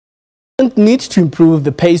Needs to improve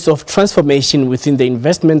the pace of transformation within the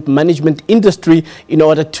investment management industry in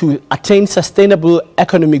order to attain sustainable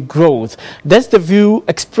economic growth. That's the view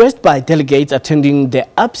expressed by delegates attending the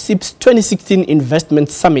Absip's 2016 Investment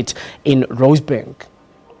Summit in Rosebank.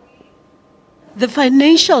 The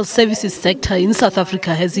financial services sector in South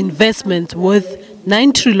Africa has investment worth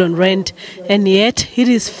 9 trillion rand, and yet it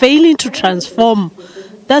is failing to transform.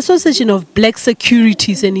 The Association of Black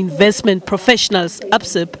Securities and Investment Professionals,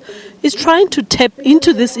 Absip, is trying to tap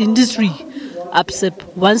into this industry. Absip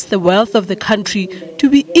wants the wealth of the country to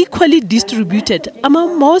be equally distributed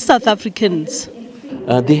among more South Africans.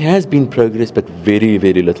 There has been progress, but very,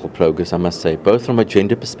 very little progress, I must say, both from a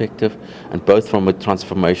gender perspective and both from a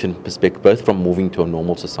transformation perspective, both from moving to a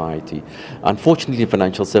normal society. Unfortunately, the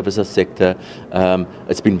financial services sector,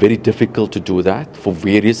 it's been very difficult to do that for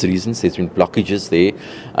various reasons. There's been blockages there.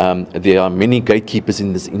 There are many gatekeepers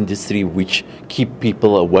in this industry which keep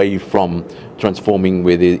people away from transforming,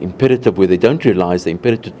 where the imperative, where they don't realize the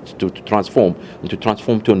imperative to transform and to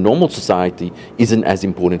transform to a normal society isn't as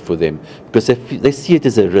important for them, because they see it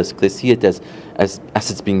as a risk, they see it as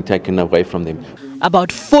assets being taken away from them.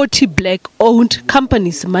 About 40 black-owned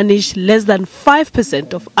companies manage less than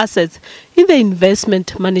 5% of assets in the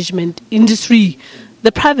investment management industry.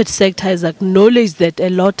 The private sector has acknowledged that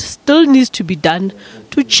a lot still needs to be done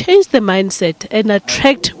to change the mindset and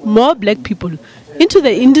attract more black people into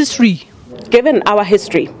the industry. Given our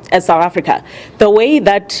history as South Africa, the way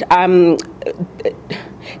that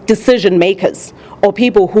decision makers or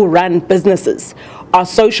people who run businesses are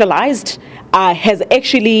socialized has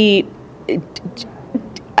actually,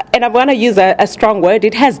 and I want to use a strong word,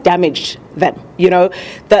 it has damaged them.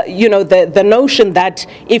 The notion that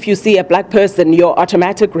if you see a black person, your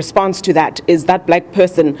automatic response to that is that black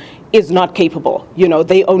person is not capable.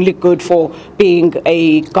 They're only good for being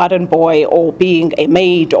a garden boy or being a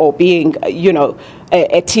maid or being,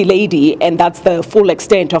 a tea lady, and that's the full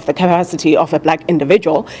extent of the capacity of a black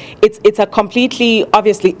individual. It's a completely,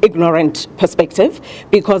 obviously, ignorant perspective,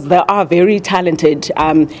 because there are very talented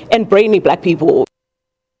and brainy black people.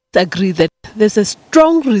 Agree that there's a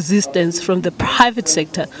strong resistance from the private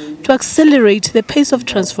sector to accelerate the pace of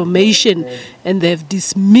transformation, and they've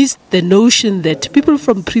dismissed the notion that people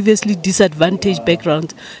from previously disadvantaged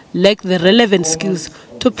backgrounds lack the relevant skills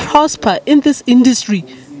to prosper in this industry.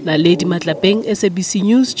 Naledi Matlapeng, SABC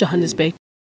News, Johannesburg.